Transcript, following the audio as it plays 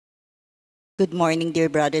Good morning, dear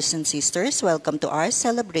brothers and sisters. Welcome to our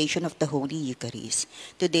celebration of the Holy Eucharist.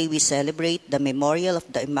 Today we celebrate the memorial of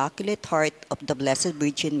the Immaculate Heart of the Blessed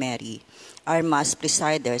Virgin Mary. Our Mass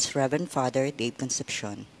presider is Reverend Father Dave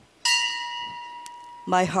Concepcion.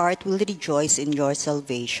 My heart will rejoice in your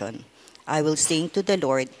salvation. I will sing to the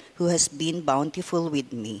Lord who has been bountiful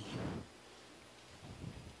with me.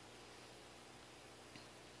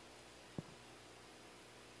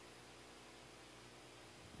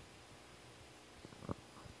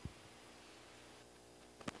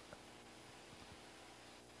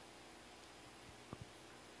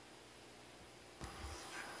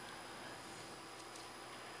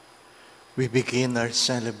 We begin our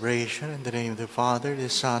celebration in the name of the Father, the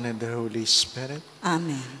Son, and the Holy Spirit.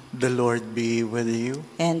 Amen. The Lord be with you.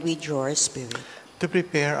 And with your spirit. To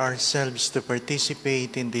prepare ourselves to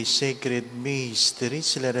participate in the sacred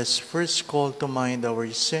mysteries, let us first call to mind our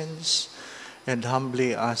sins and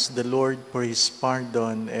humbly ask the Lord for His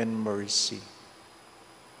pardon and mercy.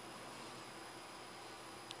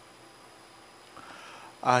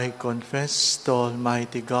 I confess to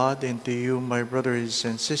Almighty God and to you, my brothers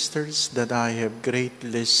and sisters, that I have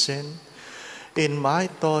greatly sinned in my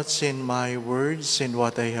thoughts, in my words, in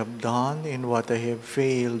what I have done, in what I have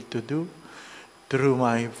failed to do, through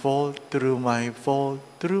my fault, through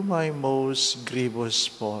my most grievous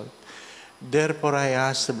fault. Therefore I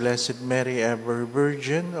ask the Blessed Mary, ever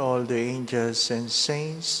Virgin, all the angels and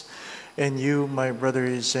saints, and you, my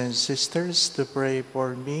brothers and sisters, to pray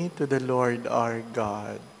for me to the Lord our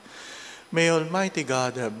God. May Almighty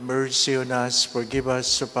God have mercy on us, forgive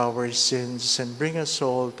us of our sins, and bring us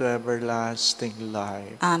all to everlasting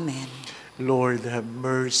life. Amen. Lord, have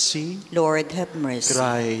mercy. Lord, have mercy.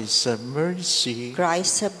 Christ, have mercy.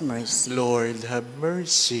 Christ, have mercy. Lord, have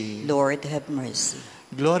mercy. Lord, have mercy.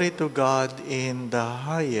 Glory to God in the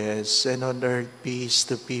highest, and on earth peace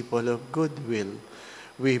to people of good will.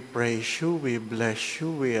 We praise you, we bless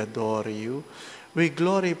you, we adore you. We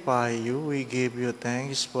glorify you, we give you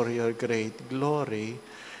thanks for your great glory.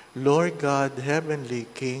 Lord God, Heavenly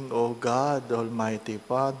King, O God, Almighty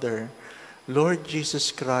Father, Lord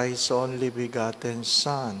Jesus Christ, only begotten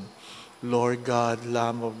Son, Lord God,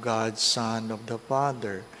 Lamb of God, Son of the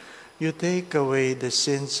Father, you take away the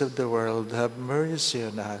sins of the world, have mercy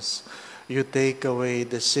on us. You take away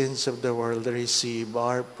the sins of the world, receive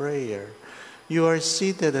our prayer. You are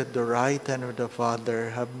seated at the right hand of the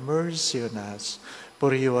Father, have mercy on us.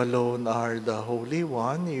 For you alone are the Holy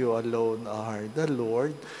One, you alone are the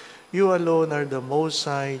Lord, you alone are the Most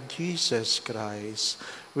High Jesus Christ,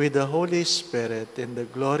 with the Holy Spirit, in the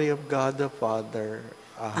glory of God the Father.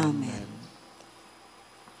 Amen.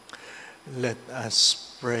 Let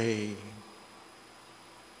us pray.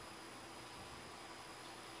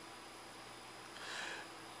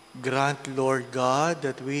 Grant, Lord God,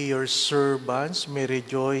 that we, your servants, may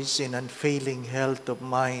rejoice in unfailing health of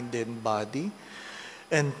mind and body,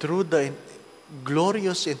 and through the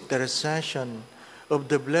glorious intercession of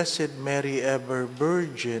the Blessed Mary, ever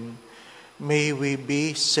Virgin, may we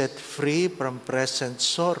be set free from present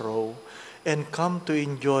sorrow and come to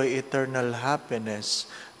enjoy eternal happiness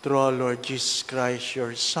through our Lord Jesus Christ,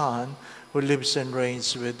 your Son, who lives and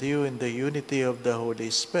reigns with you in the unity of the Holy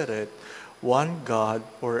Spirit, one God,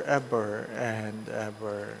 forever and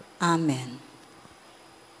ever. Amen.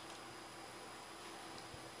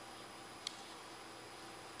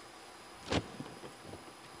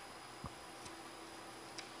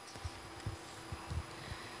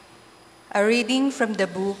 A reading from the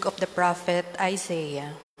book of the prophet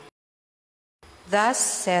Isaiah. Thus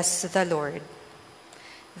says the Lord,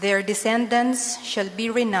 their descendants shall be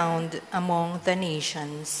renowned among the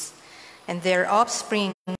nations, and their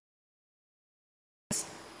offspring,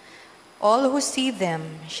 all who see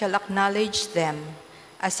them shall acknowledge them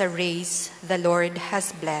as a race the Lord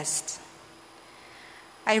has blessed.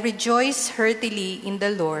 I rejoice heartily in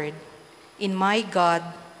the Lord. In my God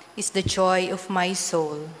is the joy of my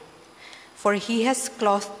soul. For he has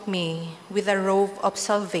clothed me with a robe of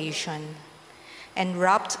salvation and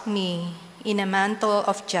wrapped me in a mantle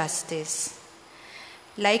of justice.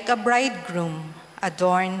 Like a bridegroom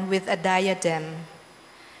adorned with a diadem,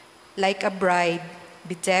 like a bride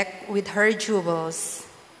bedecked with her jewels,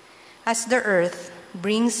 as the earth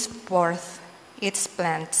brings forth its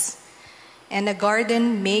plants, and a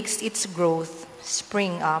garden makes its growth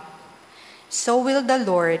spring up, so will the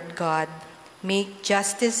Lord God make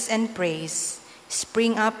justice and praise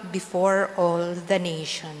spring up before all the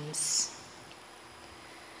nations.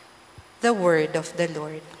 The word of the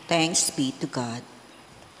Lord. Thanks be to God.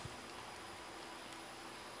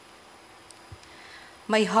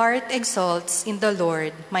 My heart exults in the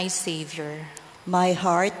Lord, my Savior. My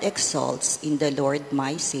heart exults in the Lord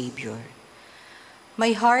my Savior.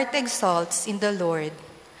 My heart exults in the Lord.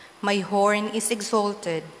 My horn is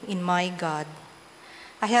exalted in my God.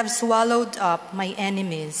 I have swallowed up my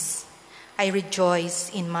enemies. I rejoice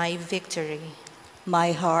in my victory.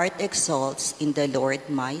 My heart exults in the Lord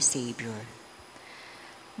my Savior.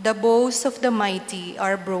 The bows of the mighty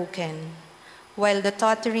are broken, while the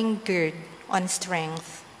tottering gird on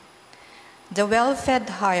strength. The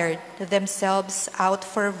well-fed hire themselves out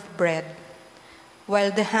for bread,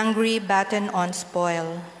 while the hungry batten on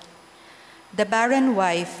spoil. The barren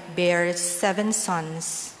wife bears 7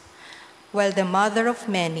 sons, while the mother of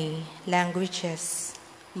many languishes.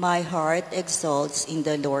 My heart exults in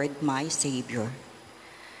the Lord my Savior.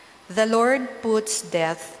 The Lord puts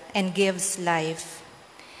death and gives life.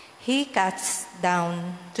 He casts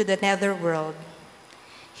down to the netherworld.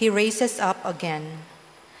 He raises up again.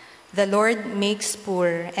 The Lord makes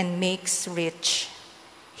poor and makes rich.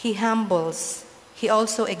 He humbles, he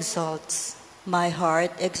also exalts. My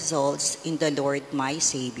heart exults in the Lord my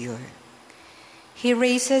Savior. He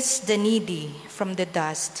raises the needy from the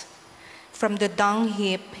dust. From the dung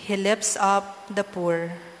heap he lifts up the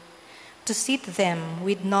poor, to seat them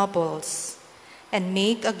with nobles and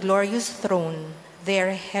make a glorious throne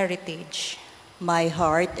their heritage. My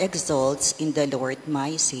heart exults in the Lord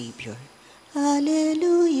my Savior.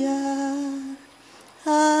 Hallelujah,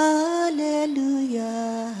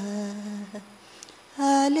 hallelujah,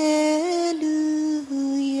 hallelujah.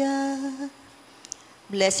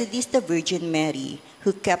 Blessed is the Virgin Mary,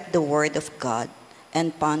 who kept the word of God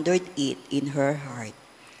and pondered it in her heart.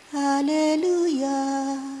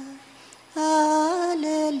 Hallelujah,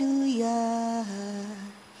 hallelujah,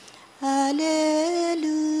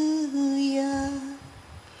 hallelujah.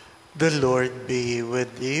 The Lord be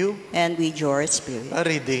with you. And with your spirit. A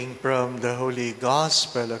reading from the Holy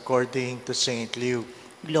Gospel according to St. Luke.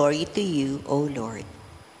 Glory to you, O Lord.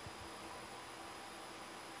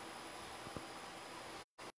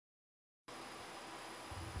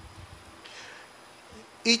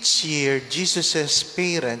 Each year, Jesus'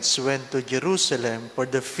 parents went to Jerusalem for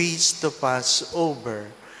the feast of Passover.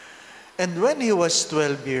 And when he was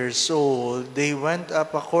 12 years old, they went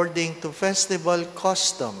up according to festival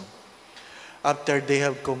custom. After they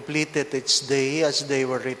have completed its day, as they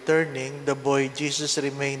were returning, the boy Jesus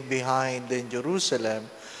remained behind in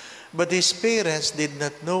Jerusalem, but his parents did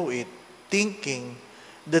not know it, thinking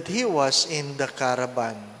that he was in the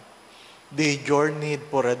caravan. They journeyed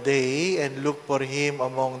for a day and looked for him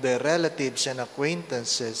among their relatives and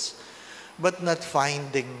acquaintances, but not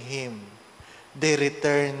finding him, they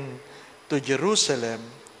returned to Jerusalem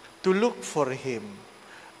to look for him.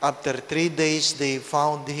 After 3 days, they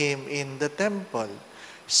found him in the temple,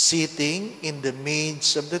 sitting in the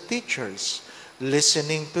midst of the teachers,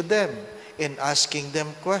 listening to them and asking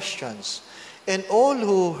them questions. And all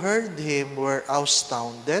who heard him were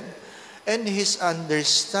astounded, and his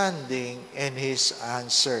understanding and his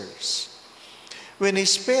answers. When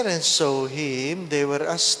his parents saw him, they were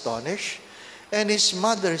astonished, and his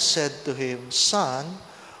mother said to him, "Son,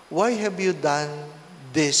 why have you done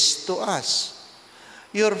this to us?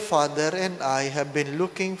 Your father and I have been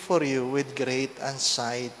looking for you with great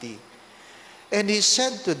anxiety." And he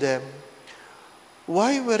said to them,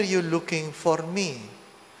 "Why were you looking for me?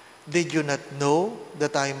 Did you not know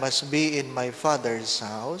that I must be in my father's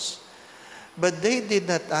house?" But they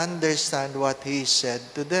did not understand what he said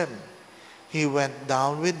to them. He went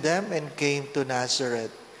down with them and came to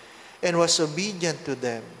Nazareth and was obedient to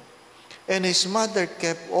them. And his mother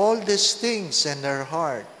kept all these things in her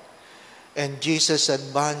heart. And Jesus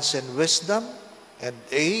advanced in wisdom and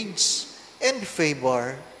age and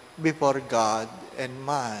favor before God and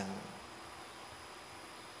man.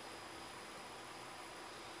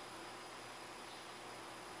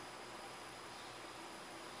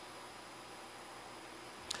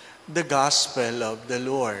 The Gospel of the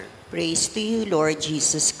Lord. Praise to you, Lord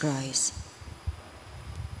Jesus Christ.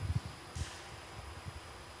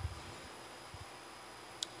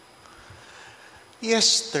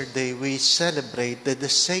 Yesterday, we celebrated the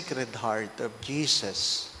Sacred Heart of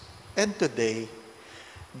Jesus, and today,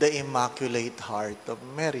 the Immaculate Heart of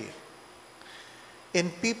Mary.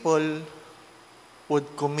 And people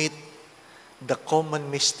would commit the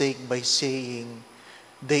common mistake by saying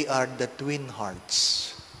they are the twin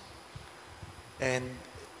hearts. And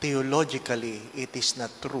theologically, it is not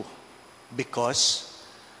true, because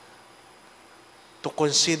to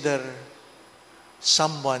consider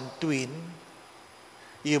someone twin,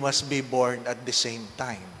 you must be born at the same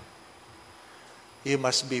time. You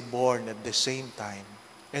must be born at the same time.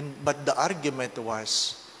 But the argument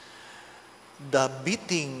was the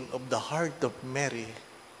beating of the heart of Mary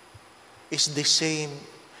is the same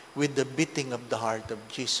with the beating of the heart of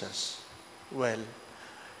Jesus. Well,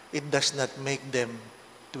 it does not make them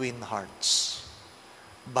twin hearts.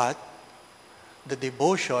 But the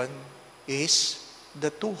devotion is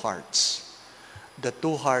the two hearts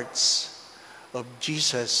of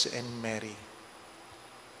Jesus and Mary.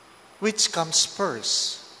 Which comes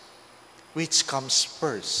first? Which comes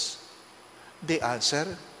first? The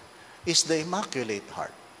answer is the Immaculate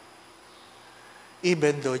Heart.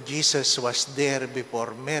 Even though Jesus was there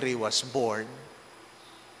before Mary was born,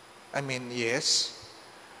 yes,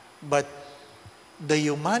 but the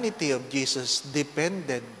humanity of Jesus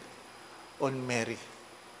depended on Mary.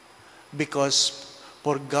 Because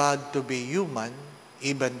for God to be human,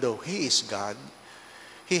 even though He is God,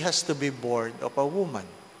 He has to be born of a woman.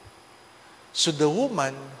 So the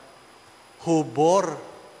woman who bore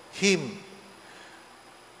Him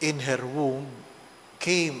in her womb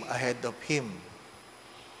came ahead of Him.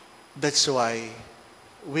 That's why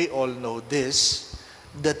we all know this,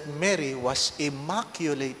 that Mary was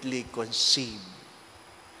immaculately conceived.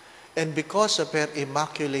 And because of her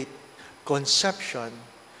immaculate conception,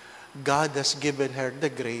 God has given her the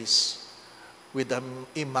grace with an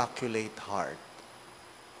immaculate heart.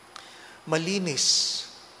 Malinis,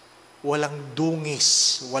 walang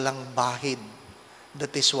dungis, walang bahid.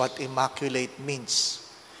 That is what immaculate means.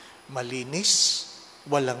 Malinis,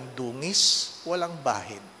 walang dungis, walang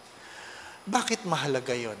bahid. Bakit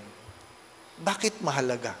mahalaga yon? Bakit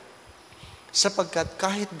mahalaga? Sapagkat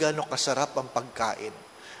kahit gaano kasarap ang pagkain,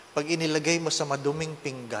 pag inilagay mo sa maduming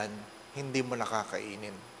pinggan, hindi mo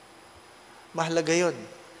nakakainin. Mahalaga yon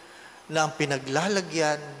na ang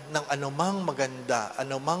pinaglalagyan ng anumang maganda,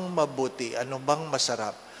 anumang mabuti, anumang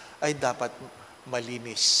masarap, ay dapat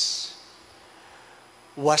malinis.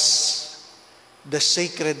 Was the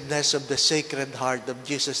sacredness of the Sacred Heart of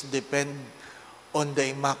Jesus depend on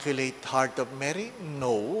the Immaculate Heart of Mary?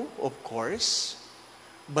 No, of course.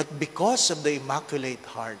 But because of the Immaculate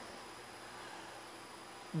Heart,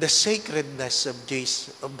 the sacredness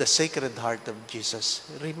of the Sacred Heart of Jesus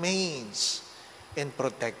remains and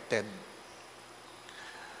protected.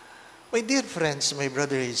 My dear friends, my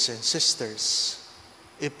brothers and sisters,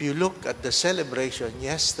 if you look at the celebration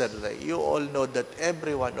yesterday, you all know that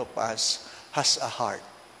every one of us has a heart.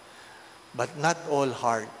 But not all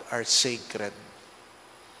hearts are sacred.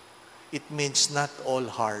 It means not all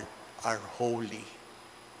hearts are holy.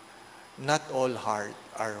 Not all hearts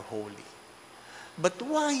are holy. But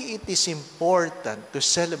why it is important to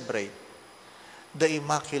celebrate the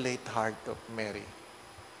Immaculate Heart of Mary?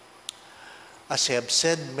 As I have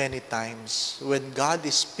said many times, when God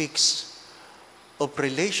speaks of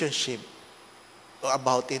relationship,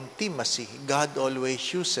 about intimacy, God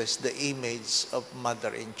always uses the image of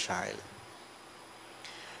mother and child.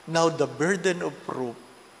 Now, the burden of proof,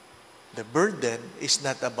 the burden is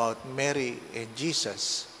not about Mary and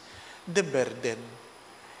Jesus. The burden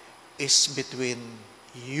is between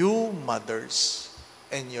you mothers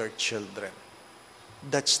and your children.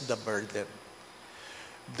 That's the burden.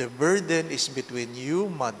 The burden is between you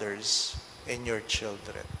mothers and your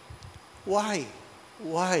children. Why?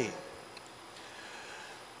 Why?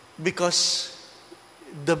 Because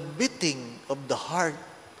the beating of the heart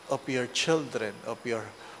of your children, of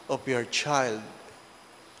your child,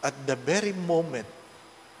 at the very moment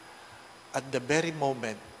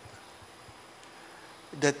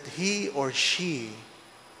that he or she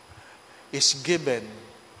is given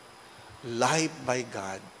life by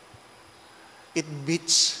God, it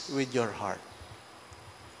beats with your heart.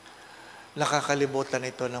 Nakakalimutan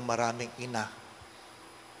ito ng maraming ina,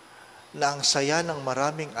 na ang saya ng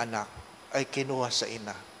maraming anak ay kinuha sa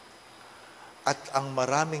ina. At ang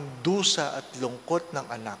maraming dusa at lungkot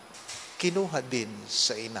ng anak, kinuha din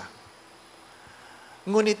sa ina.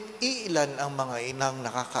 Ngunit iilan ang mga inang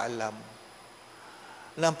nakakaalam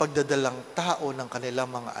na ang pagdadalang tao ng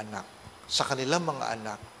kanilang mga anak, sa kanilang mga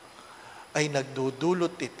anak, ay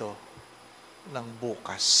nagdudulot ito ng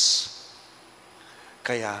bukas.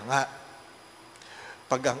 Kaya nga,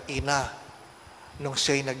 pag ang ina, nung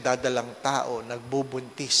siya'y nagdadalang tao,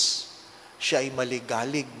 nagbubuntis, siya ay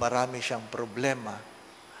maligalig, marami siyang problema,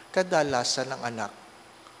 kadalasan ng anak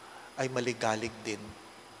ay maligalig din.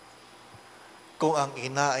 Kung ang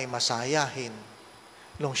ina ay masayahin,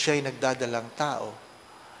 nung siya'y nagdadalang tao,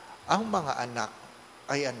 ang mga anak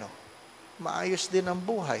ay maayos din ang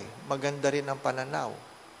buhay, maganda rin ang pananaw.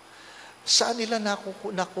 Saan nila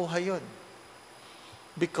nakuha yun?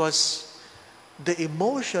 Because the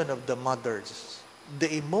emotion of the mother,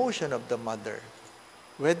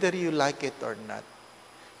 whether you like it or not,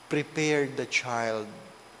 prepared the child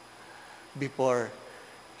before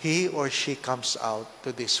he or she comes out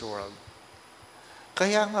to this world.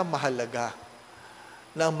 Kaya nga mahalaga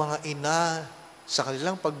na ang mga ina sa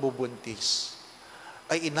kanilang pagbubuntis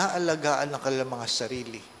ay inaalagaan ng kanilang mga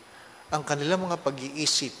sarili, ang kanilang mga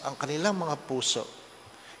pag-iisip, ang kanilang mga puso,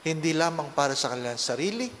 hindi lamang para sa kanilang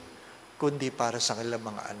sarili, kundi para sa kanilang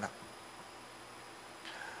mga anak.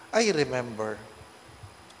 I remember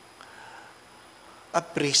a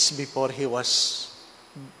priest before he was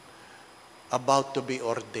about to be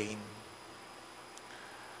ordained.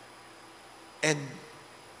 And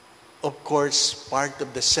of course, part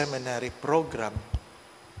of the seminary program,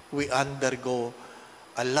 we undergo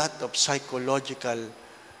a lot of psychological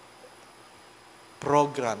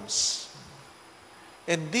programs.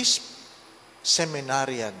 And these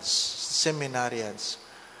seminarians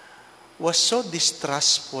was so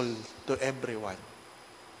distrustful to everyone.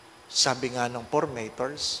 Sabi nga ng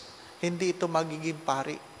formators, hindi ito magiging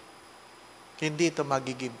pari. Hindi ito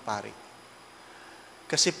magiging pari.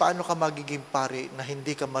 Kasi paano ka magiging pari na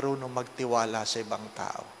hindi ka marunong magtiwala sa ibang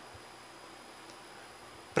tao?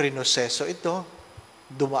 Prinoseso ito,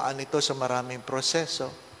 dumaan ito sa maraming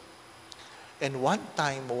proseso. And one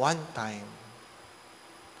time,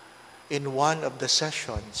 in one of the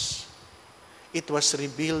sessions, it was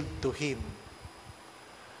revealed to him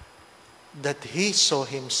that he saw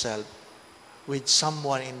himself with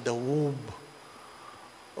someone in the womb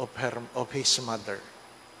of his mother.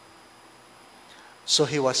 So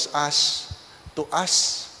he was asked to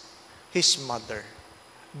ask his mother,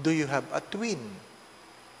 "Do you have a twin?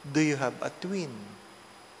 Do you have a twin?"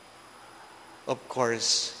 Of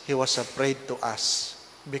course, he was afraid to ask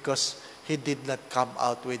because he did not come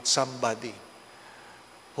out with somebody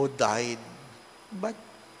who died. But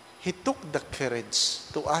he took the courage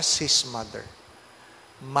to ask his mother,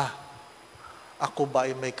 "Ma, ako ba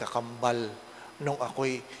ay may kakambal nung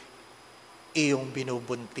ako'y iyong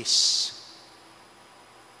binubuntis?"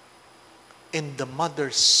 And the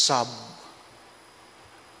mother sobbed.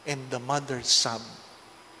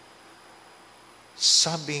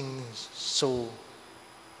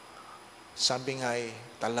 Sabi nga ay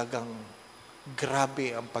talagang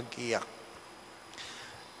grabe ang pag-iyak.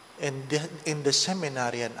 And in the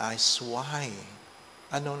seminarian asked, why?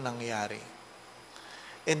 Anong nangyari?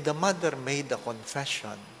 And the mother made a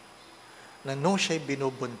confession na nung siya'y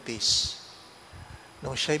binubuntis,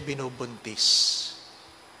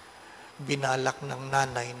 binalak ng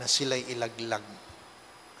nanay na sila'y ilaglag.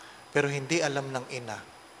 Pero hindi alam ng ina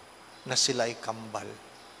na sila'y kambal.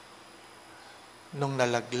 Nung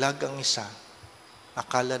nalaglag ang isa,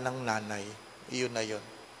 akala ng nanay, iyon na yun.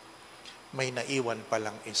 May naiwan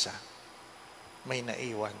palang isa. May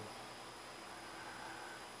naiwan.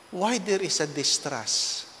 Why there is a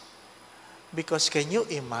distrust? Because can you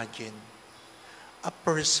imagine a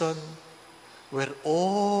person where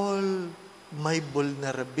all my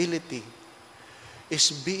vulnerability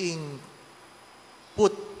is being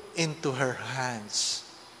put into her hands,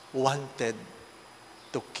 wanted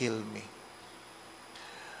to kill me?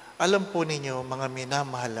 Alam po ninyo, mga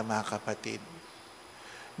minamahal na mga kapatid,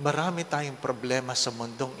 marami tayong problema sa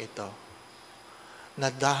mundong ito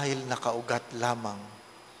na dahil nakaugat lamang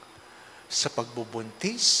sa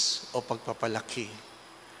pagbubuntis o pagpapalaki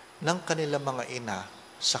ng kanilang mga ina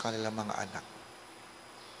sa kanilang mga anak.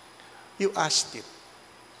 You asked it.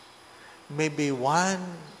 Maybe one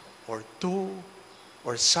or two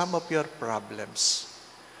or some of your problems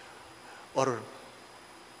or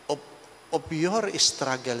of your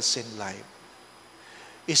struggles in life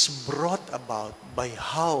is brought about by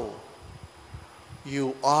how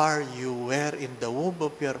you were in the womb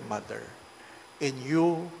of your mother,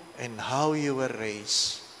 and how you were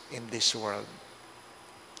raised in this world.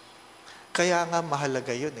 Kaya nga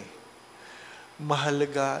mahalaga yun eh.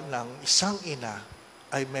 Mahalaga ng isang ina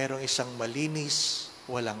ay merong isang malinis,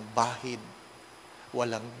 walang bahid,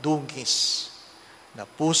 walang dungis na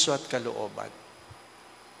puso at kalooban.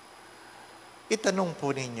 Itanong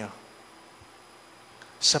po ninyo,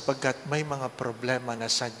 sapagkat may mga problema na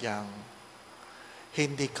sadyang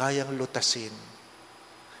hindi kayang lutasin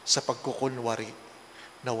sa pagkukunwari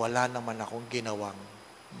na wala naman akong ginawang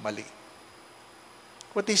mali.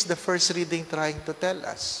 What is the first reading trying to tell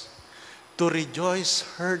us? To rejoice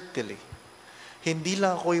heartily. Hindi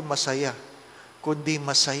lang ako'y masaya, kundi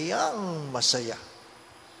masayang masaya.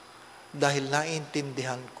 Dahil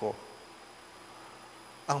naintindihan ko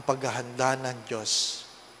ang paghahanda ng Diyos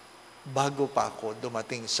bago pa ako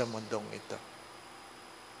dumating sa mundong ito.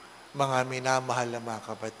 Mga minamahal na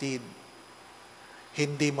mga kapatid,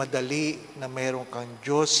 hindi madali na mayroon kang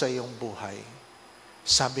Diyos sa iyong buhay.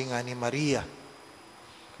 Sabi nga ni Maria,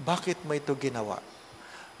 bakit mo ito ginawa?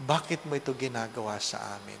 bakit mo ito ginagawa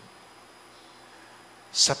sa amin?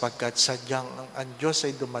 Sapagkat sadyang ang Diyos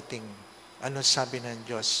ay dumating. Ano sabi ng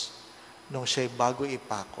Diyos nung siya'y bago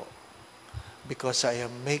ipako? Because I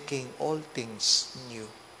am making all things new.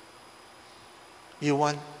 You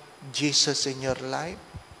want Jesus in your life?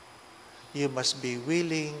 You must be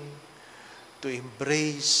willing to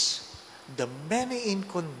embrace the many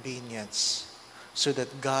inconvenience so that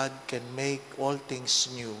God can make all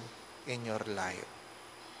things new in your life.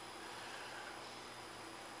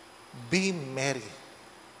 Be Mary.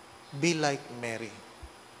 Be like Mary.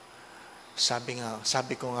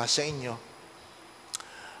 Sabi ko nga sa inyo,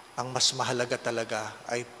 ang mas mahalaga talaga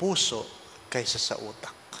ay puso kaysa sa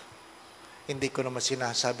utak. Hindi ko naman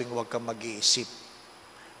sinasabing huwag kang mag-iisip.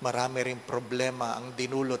 Marami rin problema ang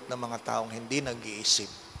dinulot ng mga taong hindi nag-iisip.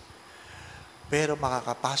 Pero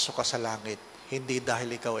makakapasok ka sa langit, hindi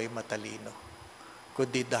dahil ikaw ay matalino,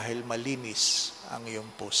 kundi dahil malinis ang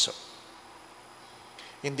iyong puso.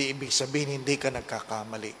 Hindi ibig sabihin hindi ka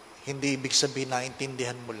nagkakamali. Hindi ibig sabihin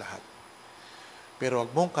naintindihan mo lahat. Pero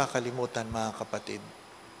huwag mong kakalimutan, mga kapatid,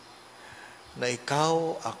 na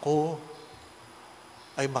ikaw, ako,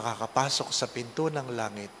 ay makakapasok sa pinto ng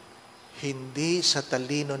langit, hindi sa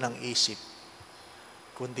talino ng isip,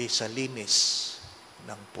 kundi sa linis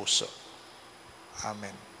ng puso.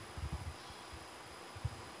 Amen.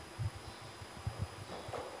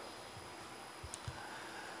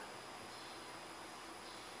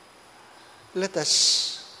 Let us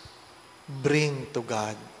bring to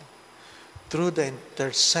God, through the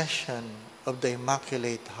intercession of the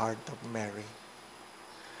Immaculate Heart of Mary,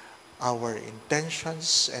 our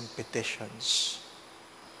intentions and petitions.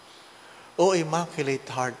 O Immaculate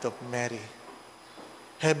Heart of Mary,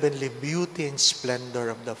 heavenly beauty and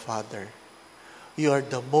splendor of the Father, you are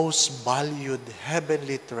the most valued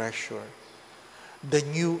heavenly treasure, the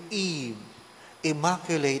new Eve,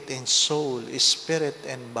 immaculate in soul, spirit,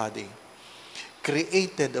 and body,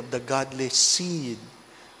 created of the godly seed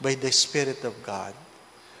by the Spirit of God.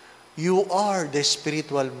 You are the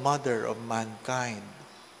spiritual mother of mankind,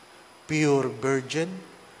 pure virgin,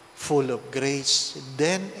 full of grace,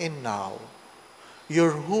 then and now.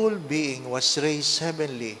 Your whole being was raised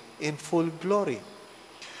heavenly in full glory,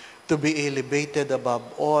 to be elevated above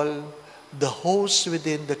all the hosts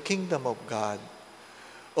within the kingdom of God.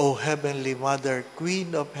 O Heavenly Mother,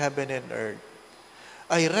 Queen of heaven and earth,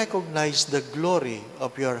 I recognize the glory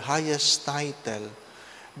of your highest title,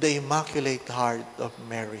 the Immaculate Heart of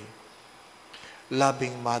Mary.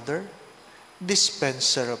 Loving Mother,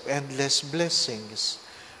 dispenser of endless blessings,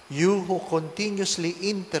 you who continuously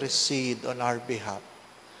intercede on our behalf,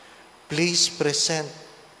 please present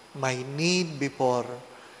my need before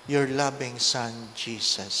your loving Son,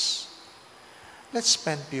 Jesus. Let's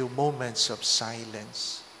spend a few moments of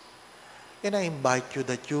silence. And I invite you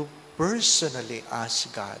that you personally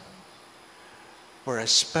ask God for a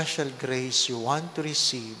special grace you want to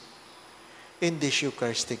receive in this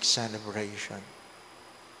Eucharistic celebration.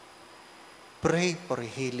 Pray for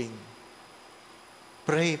healing.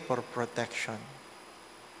 Pray for protection.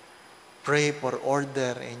 Pray for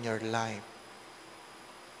order in your life.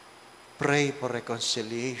 Pray for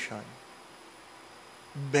reconciliation.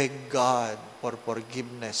 Beg God for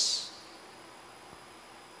forgiveness.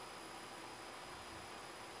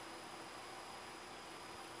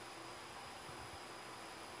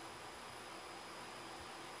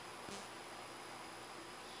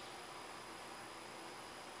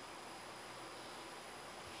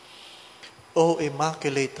 O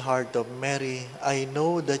Immaculate Heart of Mary, I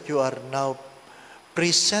know that you are now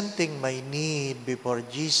presenting my need before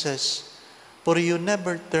Jesus, for you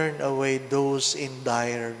never turn away those in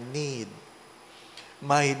dire need.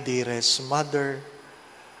 My dearest Mother,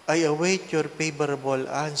 I await your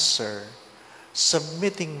favorable answer,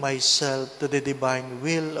 submitting myself to the divine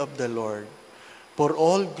will of the Lord, for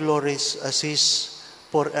all glories as is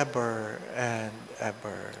forever and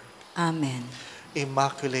ever. Amen.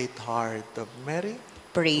 Immaculate Heart of Mary,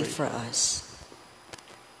 Pray for us.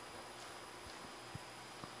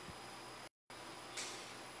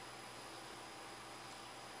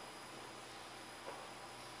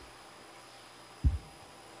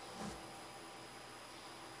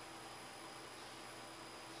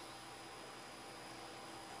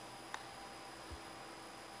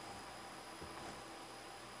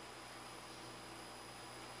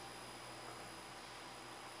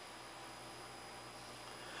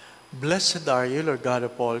 Blessed are you, Lord God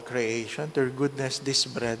of all creation. To your goodness this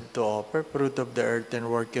bread to offer, fruit of the earth and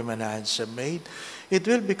work human hands have made. It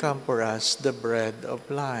will become for us the bread of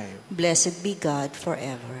life. Blessed be God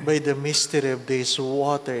forever. By the mystery of this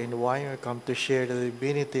water and wine, we come to share the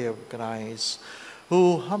divinity of Christ,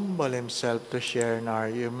 who humbled himself to share in our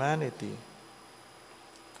humanity.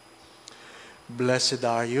 Blessed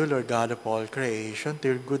are you, Lord God of all creation,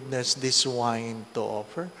 to your goodness this wine to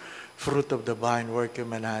offer. Fruit of the vine work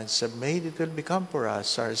human hands have made, it will become for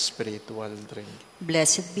us our spiritual drink.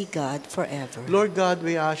 Blessed be God forever. Lord God,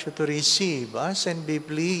 we ask you to receive us and be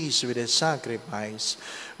pleased with the sacrifice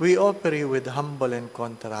we offer you with humble and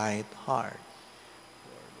contrite heart.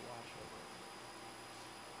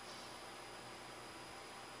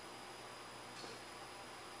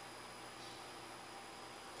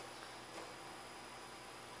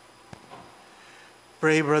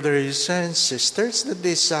 Pray, brothers and sisters, that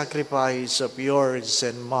this sacrifice of yours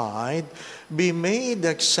and mine be made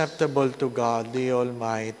acceptable to God, the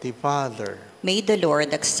Almighty Father. May the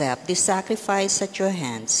Lord accept this sacrifice at your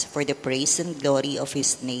hands for the praise and glory of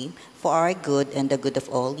his name, for our good and the good of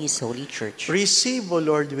all his holy church. Receive, O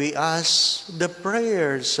Lord, we ask, the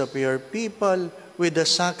prayers of your people with the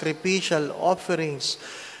sacrificial offerings,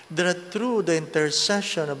 that through the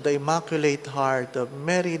intercession of the Immaculate Heart of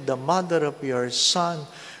Mary, the mother of your Son,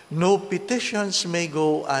 no petitions may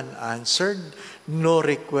go unanswered, no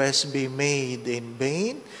request be made in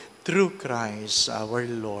vain, through Christ our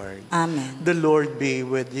Lord. Amen. The Lord be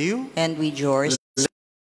with you. And with yours,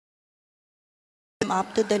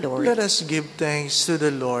 up to the Lord. Let us give thanks to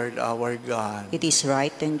the Lord our God. It is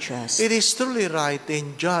right and just. It is truly right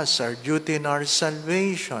and just, our duty and our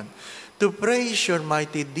salvation, to praise your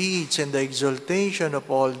mighty deeds and the exaltation of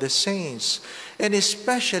all the saints, and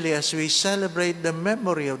especially as we celebrate the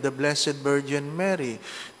memory of the Blessed Virgin Mary,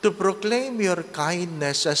 to proclaim your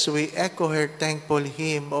kindness as we echo her thankful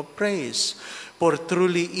hymn of praise. For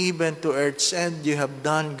truly even to earth's end you have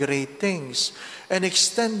done great things, and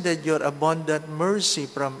extended your abundant mercy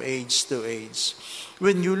from age to age.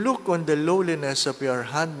 When you look on the lowliness of your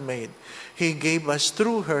handmaid, he gave us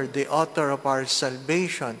through her the author of our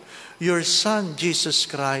salvation, your Son, Jesus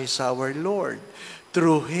Christ our Lord.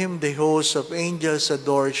 Through him the host of angels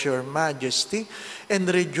adores your majesty and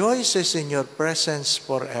rejoices in your presence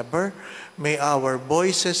forever. May our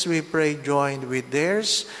voices, we pray, join with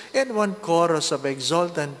theirs in one chorus of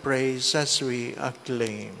exultant praise as we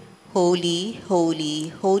acclaim. Holy, holy,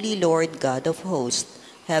 holy Lord God of hosts,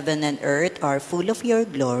 heaven and earth are full of your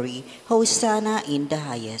glory. Hosanna in the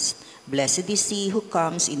highest. Blessed is he who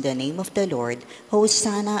comes in the name of the Lord.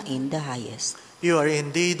 Hosanna in the highest. You are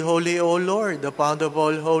indeed holy, O Lord, the fount of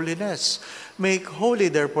all holiness. Make holy,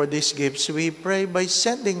 therefore, these gifts, we pray, by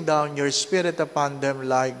sending down your Spirit upon them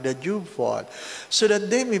like the dewfall, so that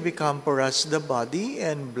they may become for us the body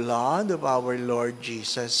and blood of our Lord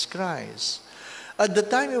Jesus Christ. At the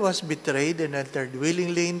time he was betrayed and entered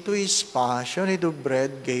willingly into his passion, he took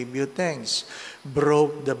bread, gave you thanks,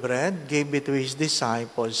 broke the bread, gave it to his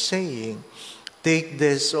disciples, saying, "Take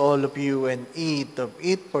this, all of you, and eat of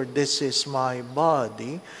it, for this is my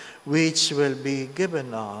body, which will be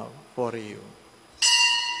given up for you."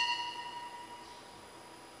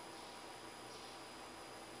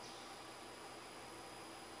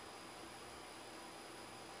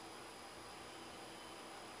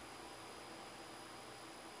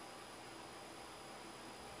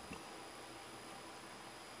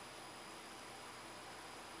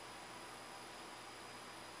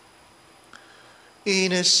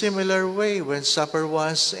 In a similar way, when supper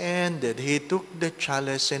was ended, he took the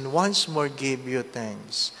chalice and once more gave you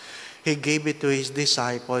thanks. He gave it to his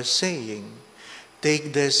disciples, saying,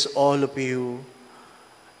 "Take this, all of you,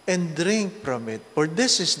 and drink from it. For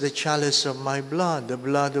this is the chalice of my blood, the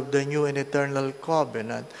blood of the new and eternal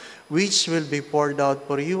covenant, which will be poured out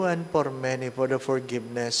for you and for many for the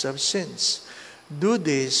forgiveness of sins. Do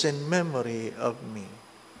this in memory of me."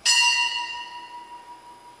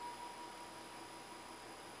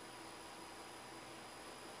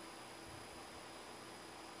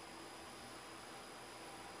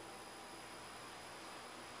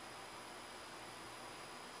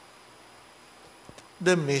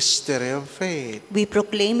 The mystery of faith. We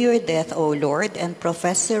proclaim your death, O Lord, and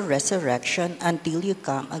profess your resurrection until you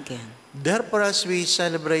come again. Therefore, as we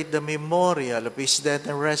celebrate the memorial of his death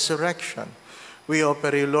and resurrection, we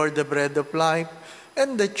offer you, Lord, the bread of life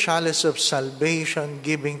and the chalice of salvation,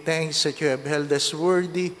 giving thanks that you have held us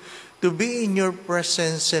worthy to be in your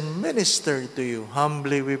presence and minister to you.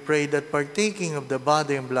 Humbly we pray that partaking of the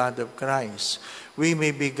body and blood of Christ, we may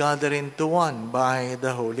be gathered into one by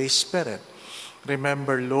the Holy Spirit.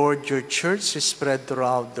 Remember, Lord, your church is spread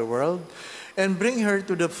throughout the world, and bring her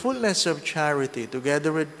to the fullness of charity,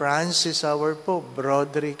 together with Francis, our Pope,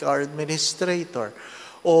 Broderick, our administrator,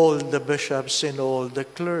 all the bishops and all the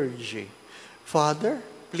clergy. Father,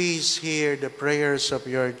 please hear the prayers of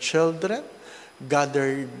your children.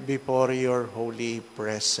 gathered before your holy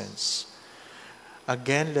presence.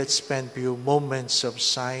 Again, let's spend few moments of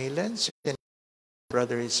silence, and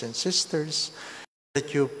brothers and sisters,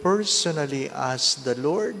 that you personally ask the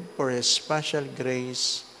Lord for a special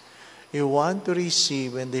grace you want to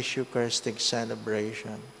receive in this Eucharistic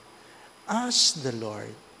celebration. Ask the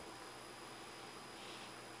Lord.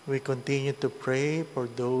 We continue to pray for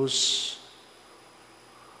those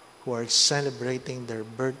who are celebrating their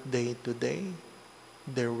birthday today,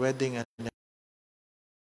 their wedding anniversary.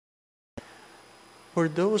 For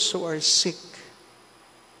those who are sick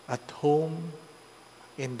at home,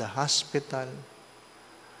 in the hospital,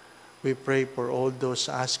 we pray for all those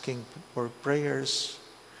asking for prayers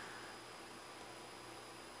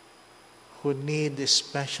who need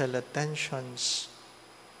special attentions,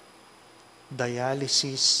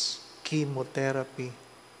 dialysis, chemotherapy,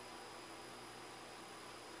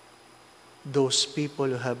 those people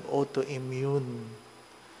who have autoimmune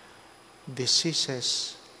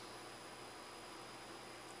diseases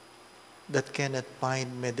that cannot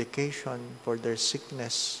find medication for their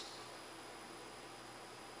sickness.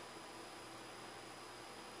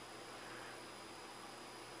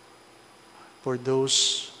 For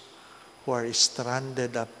those who are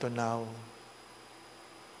stranded up to now,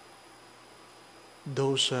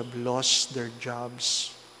 those who have lost their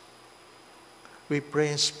jobs, we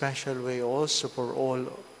pray in special way also for all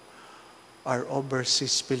our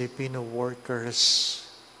overseas Filipino workers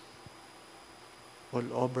all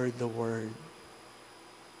over the world,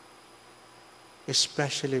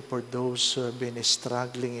 especially for those who have been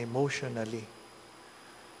struggling emotionally.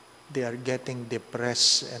 They are getting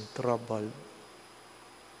depressed and troubled.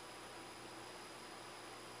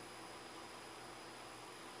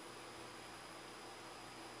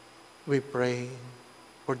 We pray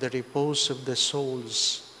for the repose of the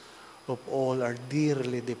souls of all our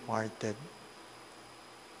dearly departed.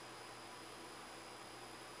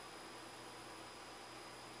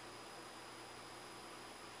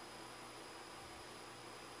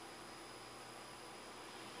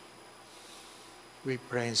 We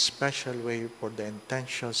pray in special way for the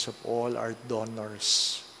intentions of all our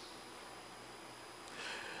donors.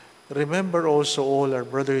 Remember also all our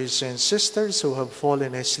brothers and sisters who have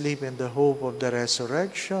fallen asleep in the hope of the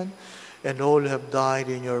resurrection, and all who have died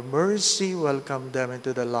in your mercy. Welcome them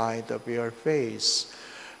into the light of your face.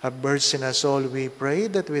 Have mercy on us all, we pray,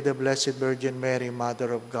 that with the Blessed Virgin Mary,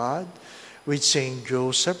 Mother of God, with Saint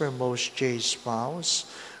Joseph, her most chaste spouse,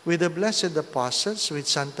 with the blessed apostles, with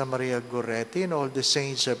Santa Maria Goretti, and all the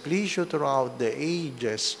saints who please you throughout the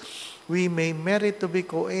ages, we may merit to be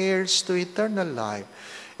co-heirs to eternal life,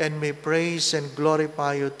 and may praise and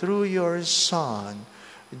glorify you through your Son,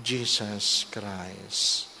 Jesus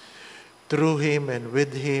Christ. Through him and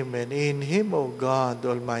with him and in him, O God,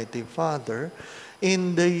 Almighty Father,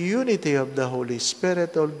 in the unity of the Holy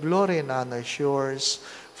Spirit, all glory and honor is yours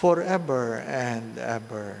forever and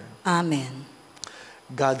ever. Amen.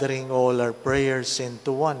 Gathering all our prayers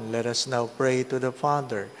into one, let us now pray to the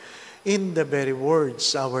Father in the very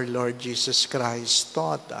words our Lord Jesus Christ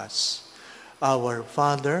taught us. Our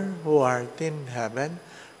Father, who art in heaven,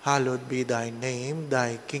 hallowed be thy name,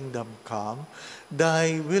 thy kingdom come,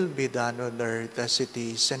 thy will be done on earth as it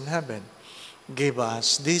is in heaven. Give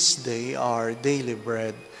us this day our daily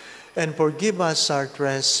bread, and forgive us our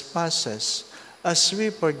trespasses, as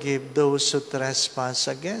we forgive those who trespass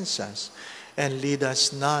against us. And lead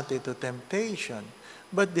us not into temptation,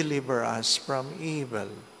 but deliver us from evil.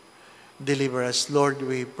 Deliver us, Lord,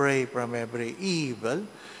 we pray, from every evil.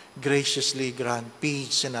 Graciously grant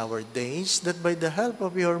peace in our days, that by the help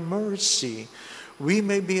of your mercy, we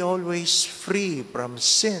may be always free from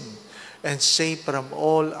sin and safe from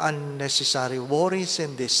all unnecessary worries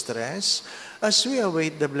and distress, as we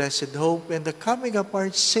await the blessed hope and the coming of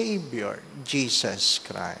our Savior, Jesus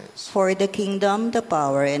Christ. For the kingdom, the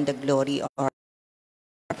power, and the glory are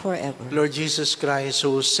forever. Lord Jesus Christ,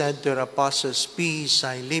 who said to your apostles, "Peace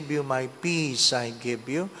I leave you, my peace I give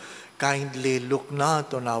you," kindly look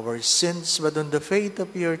not on our sins, but on the faith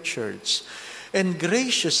of your church, and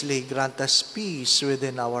graciously grant us peace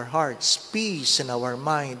within our hearts, peace in our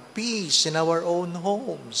mind, peace in our own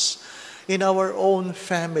homes, in our own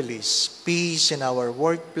families, peace in our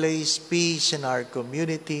workplace, peace in our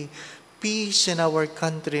community, peace in our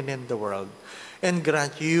country and in the world, and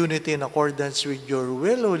grant unity in accordance with your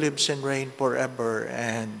will, who lives and reigns forever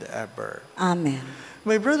and ever. Amen.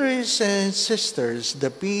 My brothers and sisters, the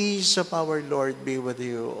peace of our Lord be with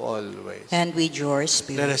you always. And with your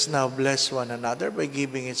spirit. Let us now bless one another by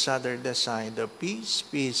giving each other the sign of peace.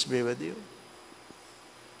 Peace be with you.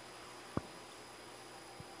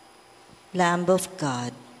 Lamb of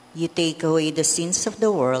God, you take away the sins of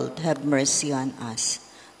the world, have mercy on us.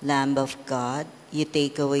 Lamb of God, you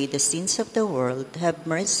take away the sins of the world, have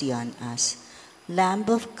mercy on us. Lamb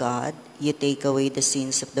of God, you take away the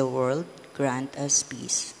sins of the world, grant us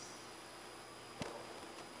peace.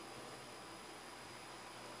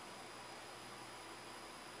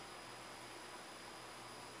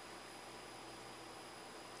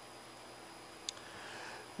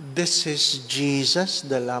 This is Jesus,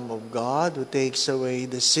 the Lamb of God, who takes away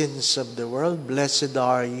the sins of the world. Blessed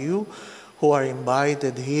are you who are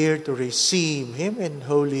invited here to receive Him in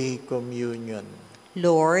Holy Communion.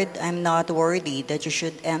 Lord, I'm not worthy that you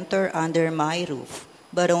should enter under my roof,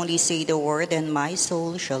 but only say the word and my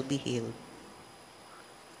soul shall be healed.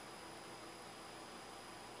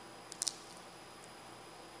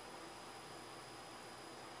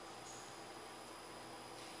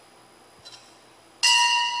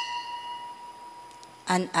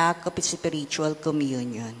 An act of spiritual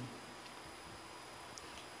communion.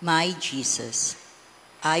 My Jesus,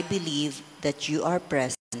 I believe that you are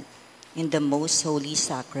present in the most holy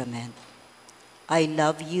sacrament. I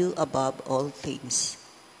love you above all things,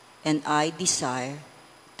 and I desire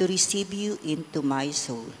to receive you into my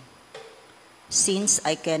soul. Since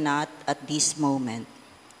I cannot at this moment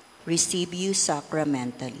receive you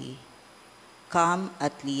sacramentally, come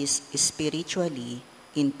at least spiritually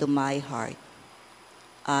into my heart.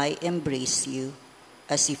 I embrace you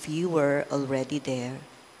as if you were already there,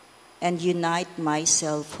 and unite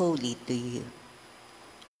myself wholly to you.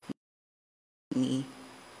 Me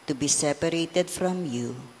to be separated from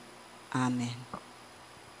you. Amen.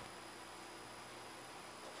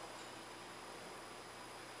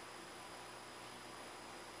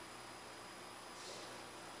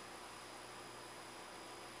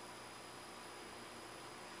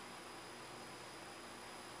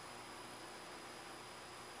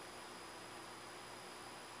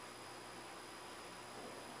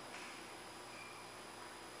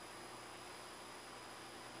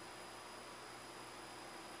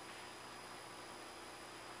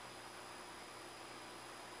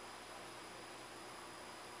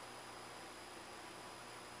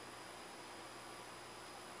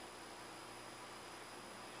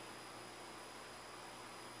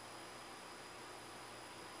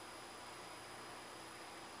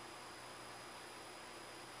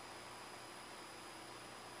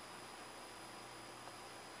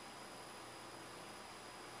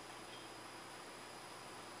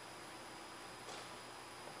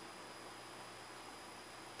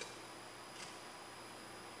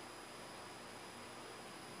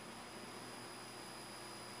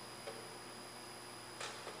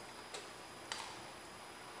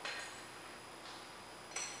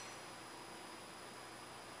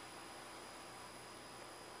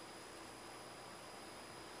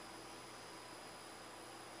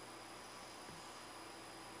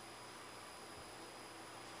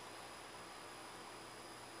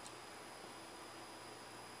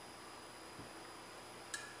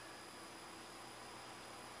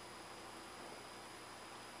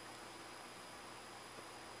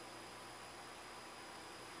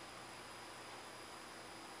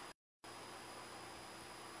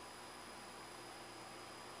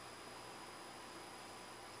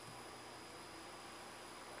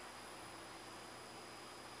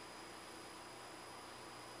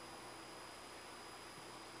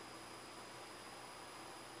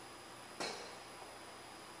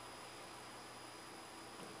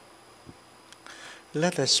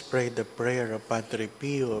 Let us pray the prayer of Padre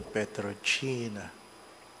Pio of Petrocina.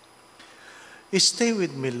 Stay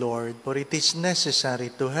with me, Lord, for it is necessary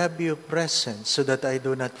to have you present so that I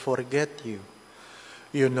do not forget you.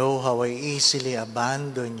 You know how I easily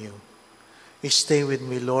abandon you. Stay with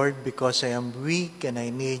me, Lord, because I am weak and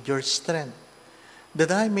I need your strength, that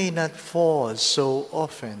I may not fall so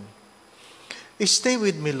often. Stay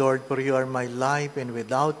with me, Lord, for you are my life, and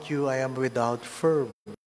without you I am without fervor.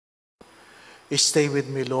 Stay with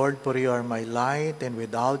me, Lord, for you are my light, and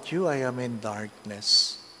without you I am in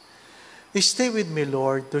darkness. Stay with me,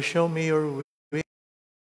 Lord, to show me your way.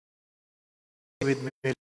 Stay with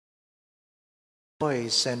me,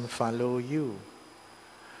 voice, and follow you.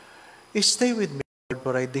 Stay with me, Lord,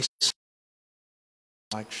 for I desire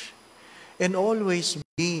much, and always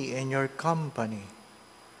be in your company.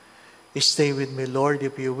 Stay with me, Lord,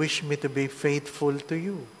 if you wish me to be faithful to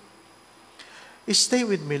you. Stay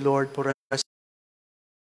with me, Lord, for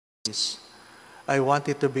I want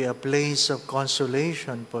it to be a place of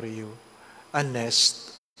consolation for you, a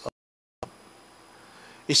nest.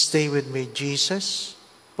 Stay with me, Jesus,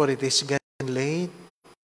 for it is getting late,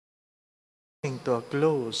 coming to a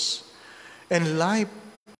close, and life,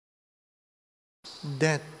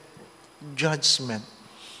 death, judgment.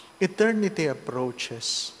 Eternity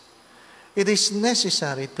approaches. It is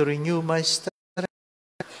necessary to renew my strength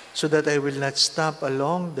so that I will not stop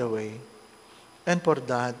along the way. And for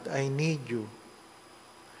that, I need you.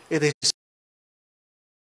 It is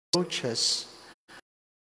approaches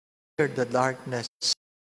the darkness,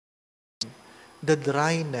 the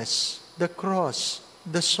dryness, the cross,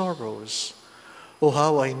 the sorrows. Oh,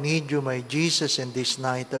 how I need you, my Jesus, in this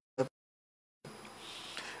night of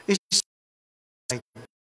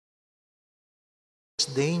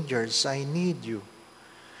dangers. I need you.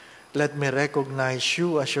 Let me recognize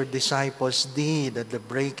you as your disciples did at the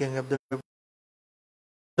breaking of the bread,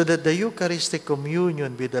 so that the Eucharistic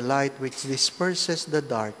communion be the light which disperses the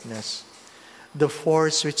darkness, the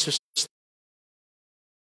force which sustains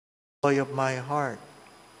the joy of my heart.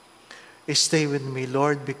 Stay with me,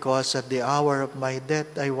 Lord, because at the hour of my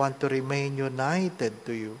death, I want to remain united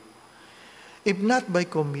to you. If not by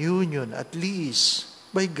communion, at least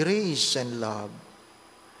by grace and love.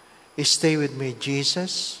 Stay with me,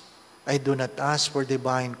 Jesus. I do not ask for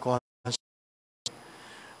divine consecration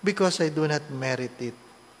because I do not merit it.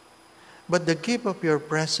 But the gift of your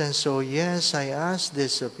presence, oh yes, I ask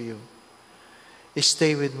this of you.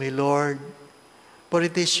 Stay with me, Lord, for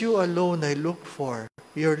it is you alone I look for,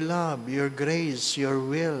 your love, your grace, your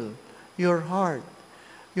will, your heart,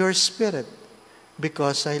 your spirit,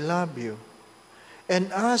 because I love you.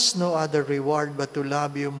 And ask no other reward but to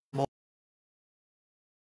love you more.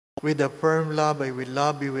 With a firm love, I will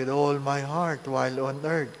love you with all my heart while on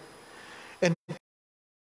earth, and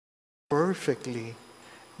perfectly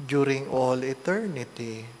during all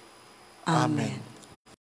eternity. Amen. Amen.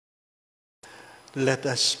 Let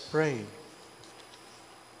us pray.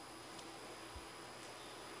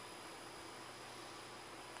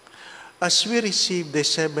 As we receive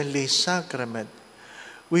this heavenly sacrament,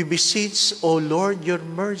 we beseech, O Lord, your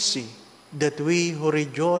mercy, that we who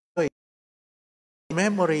rejoice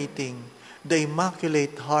commemorating the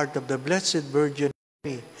Immaculate Heart of the Blessed Virgin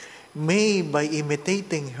Mary may, by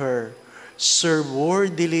imitating her, serve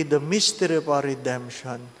worthily the mystery of our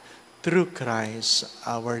redemption through Christ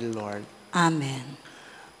our Lord. Amen.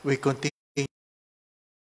 We continue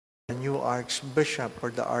the new Archbishop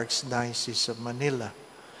for the Archdiocese of Manila.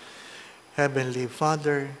 Heavenly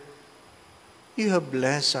Father, you have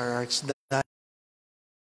blessed our Archdiocese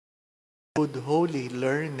with holy,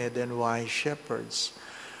 learned, and wise shepherds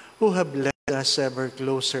who have led us ever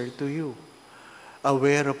closer to you.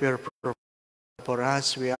 Aware of your provision for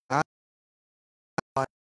us, we ask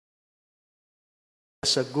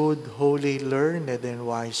as a good, holy, learned, and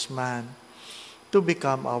wise man to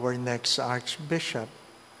become our next Archbishop.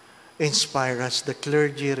 Inspire us, the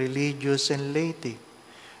clergy, religious, and laity,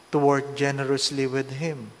 to work generously with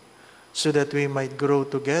him, so that we might grow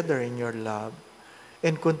together in your love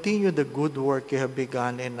and continue the good work you have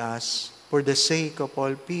begun in us for the sake of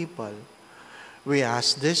all people. We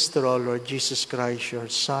ask this through our Lord Jesus Christ, your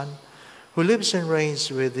Son, who lives and reigns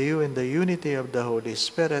with you in the unity of the Holy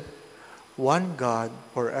Spirit, one God,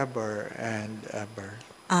 forever and ever.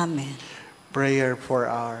 Amen. Prayer for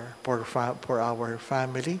our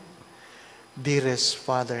family. Dearest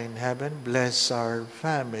Father in heaven, bless our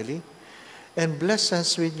family and bless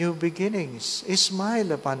us with new beginnings.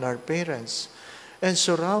 Smile upon our parents and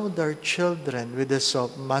surround our children with the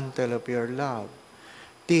soft mantle of your love.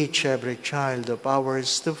 Teach every child of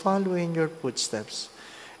ours to follow in your footsteps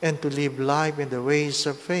and to live life in the ways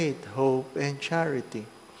of faith, hope, and charity.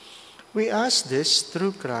 We ask this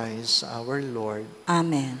through Christ our Lord.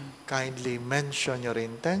 Amen. Kindly mention your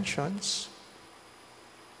intentions.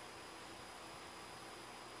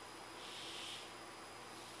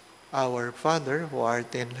 Our Father, who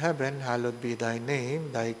art in heaven, hallowed be thy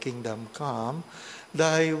name. Thy kingdom come.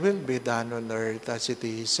 Thy will be done on earth as it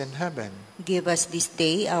is in heaven. Give us this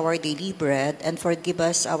day our daily bread, and forgive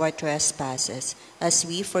us our trespasses, as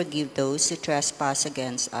we forgive those who trespass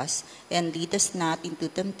against us. And lead us not into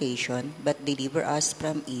temptation, but deliver us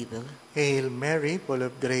from evil. Hail Mary, full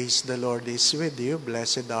of grace, the Lord is with you.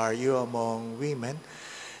 Blessed are you among women,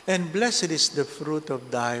 and blessed is the fruit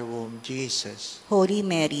of thy womb, Jesus. Holy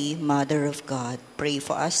Mary, Mother of God, pray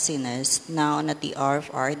for us sinners, now and at the hour of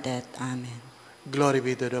our death. Amen. Glory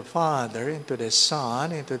be to the Father, and to the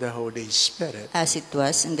Son, and to the Holy Spirit. As it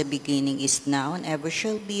was in the beginning, is now, and ever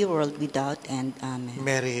shall be, world without end. Amen.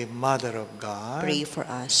 Mary, Mother of God, Pray for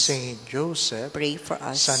us. Saint Joseph, Pray for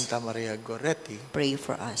us. Santa Maria Goretti, Pray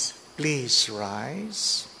for us. please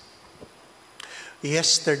rise.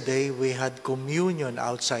 Yesterday, we had communion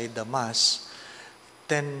outside the Mass,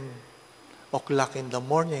 10 o'clock in the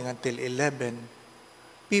morning until 11.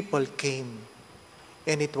 People came,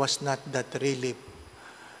 and it was not that really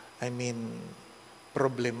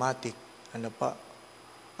problematic.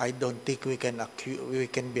 I don't think we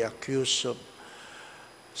can be accused of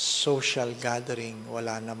social gathering.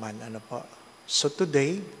 Wala naman. So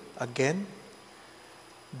today, again,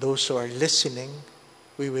 those who are listening,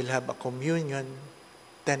 we will have a communion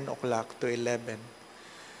 10 o'clock to 11.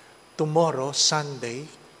 Tomorrow, Sunday,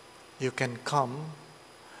 you can come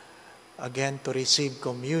again to receive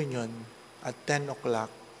communion at 10 o'clock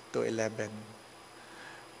to 11.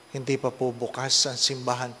 Hindi pa po bukas ang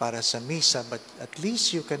simbahan para sa misa, but at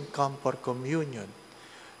least you can come for communion.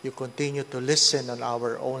 You continue to listen on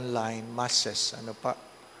our online masses.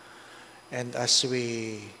 And as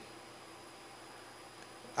we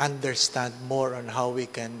understand more on how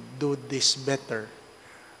we can do this better,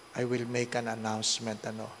 I will make an announcement.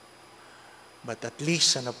 But at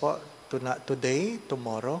least today,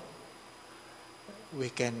 tomorrow,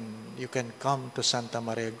 you can come to Santa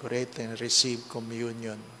Maria Goretti and receive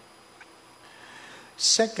communion.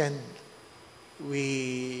 Second,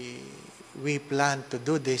 we plan to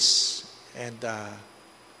do this, and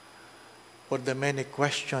for the many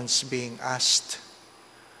questions being asked,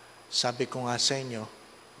 sabi ko nga sa inyo,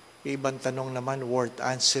 ibang tanong naman worth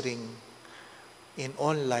answering in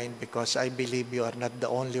online, because I believe you are not the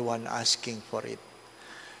only one asking for it.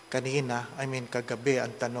 Kagabi,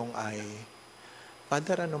 ang tanong ay,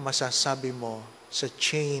 Father, ano masasabi mo sa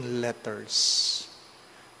chain letters?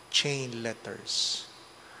 Chain letters.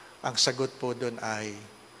 Ang sagot po doon ay,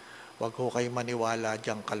 wag ho kayo maniwala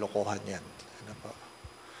diyang kalokohan yan.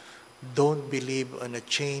 Don't believe on the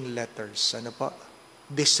chain letters.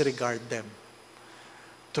 Disregard them.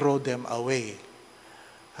 Throw them away.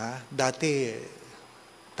 Dati,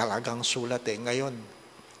 talagang sulat eh. Ngayon,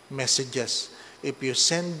 messages. If you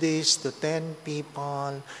send this to 10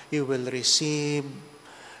 people, you will receive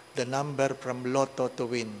the number from Lotto to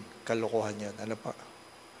win. Kalokohan yan.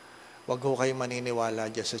 Wag ho kayo maniniwala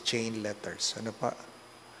dyan sa chain letters.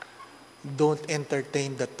 Don't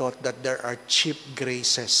entertain the thought that there are cheap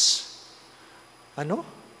graces.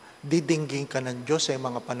 Didinggin ka ng Diyos sa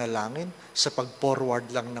mga panalangin sa pag-forward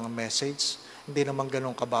lang ng message. Hindi naman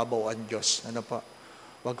ganun kababaw ang Diyos.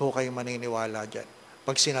 Wag ho kayo maniniwala dyan.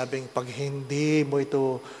 Pag sinabing, pag hindi mo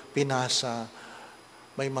ito pinasa,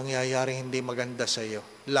 may mangyayaring hindi maganda sa iyo.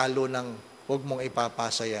 Lalo nang huwag mong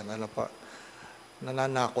ipapasa yan.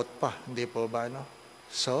 Nananakot pa. Hindi po ba?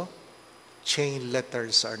 So, chain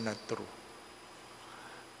letters are not true.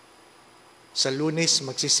 Sa Lunes,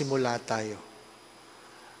 magsisimula tayo.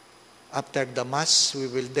 After the Mass, we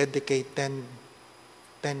will dedicate 10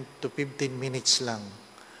 to 15 minutes lang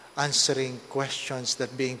answering questions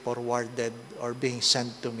that being forwarded or being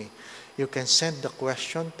sent to me. You can send the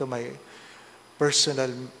question to my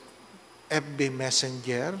personal FB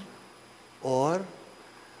Messenger or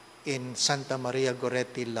in Santa Maria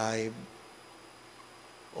Goretti Live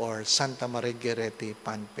or Santa Maria Goretti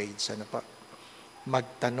fan page.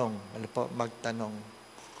 Magtanong. Magtanong.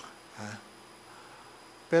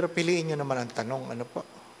 Pero piliin nyo naman ang tanong.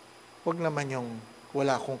 Huwag naman yung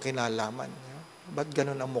wala akong kinalaman. Ba't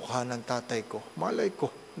ganun ang mukha ng tatay ko? Malay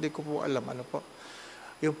ko. Hindi ko po alam.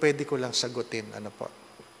 Yung pwede ko lang sagutin. Ano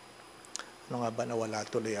nga ba, nawala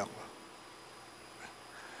tuloy ako.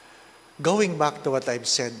 Going back to what I've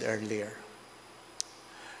said earlier,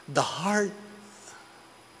 the heart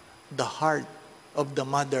of the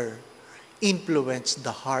mother influenced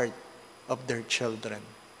the heart of their children.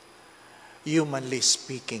 Humanly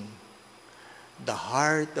speaking, the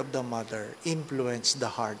heart of the mother influenced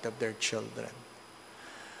the heart of their children.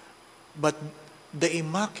 But the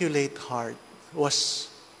Immaculate Heart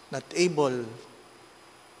was not the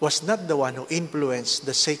one who influenced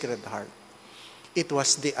the Sacred Heart. It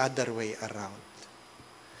was the other way around.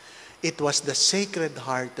 It was the Sacred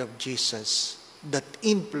Heart of Jesus that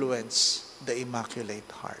influenced the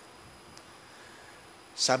Immaculate Heart.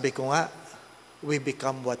 Sabi ko nga, we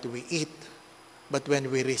become what we eat. But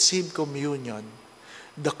when we receive communion,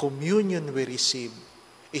 the communion we receive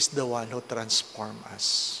is the one who transforms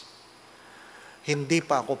us. Hindi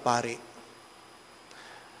pa ako pari.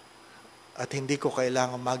 At hindi ko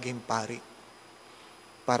kailangan maging pari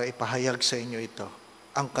para ipahayag sa inyo ito.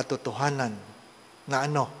 Ang katotohanan na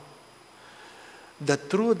that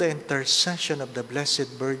through the intercession of the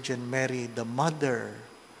Blessed Virgin Mary, the mother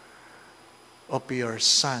of your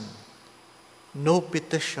Son, no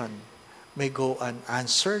petition may go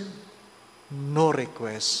unanswered, no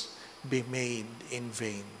request be made in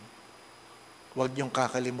vain. Huwag niyong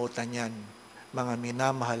kakalimutan yan, mga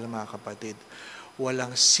minamahal mga kapatid.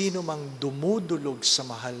 Walang sino mang dumudulog sa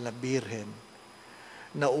mahal na Birhen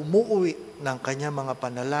na umuwi ng kanyang mga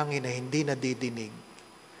panalangin na hindi nadidinig,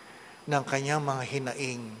 ng kanyang mga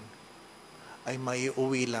hinaing ay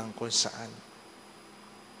maiuwi lang kung saan.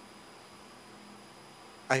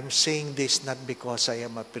 I'm saying this not because I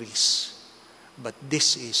am a priest, but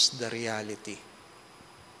this is the reality.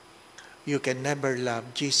 You can never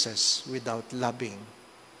love Jesus without loving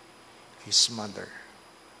His mother.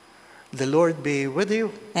 The Lord be with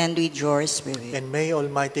you. And with your spirit. And may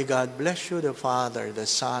Almighty God bless you, the Father, the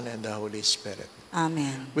Son, and the Holy Spirit.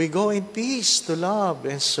 Amen. We go in peace to love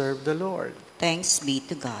and serve the Lord. Thanks be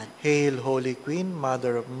to God. Hail, Holy Queen,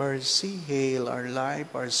 Mother of Mercy. Hail our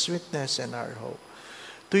life, our sweetness, and our hope.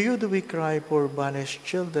 To you do we cry, poor banished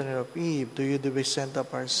children of Eve. To you do we send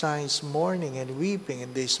up our sighs, mourning and weeping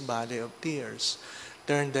in this valley of tears.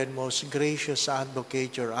 Turn then, most gracious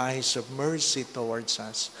Advocate, your eyes of mercy towards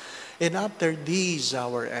us. And after these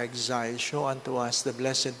our exiles, show unto us the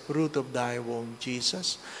blessed fruit of thy womb,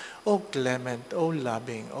 Jesus. O clement, O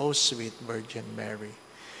loving, O sweet Virgin Mary.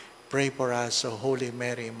 Pray for us, O Holy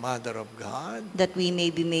Mary, Mother of God. That we may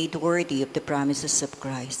be made worthy of the promises of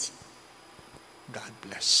Christ. God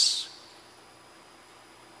bless.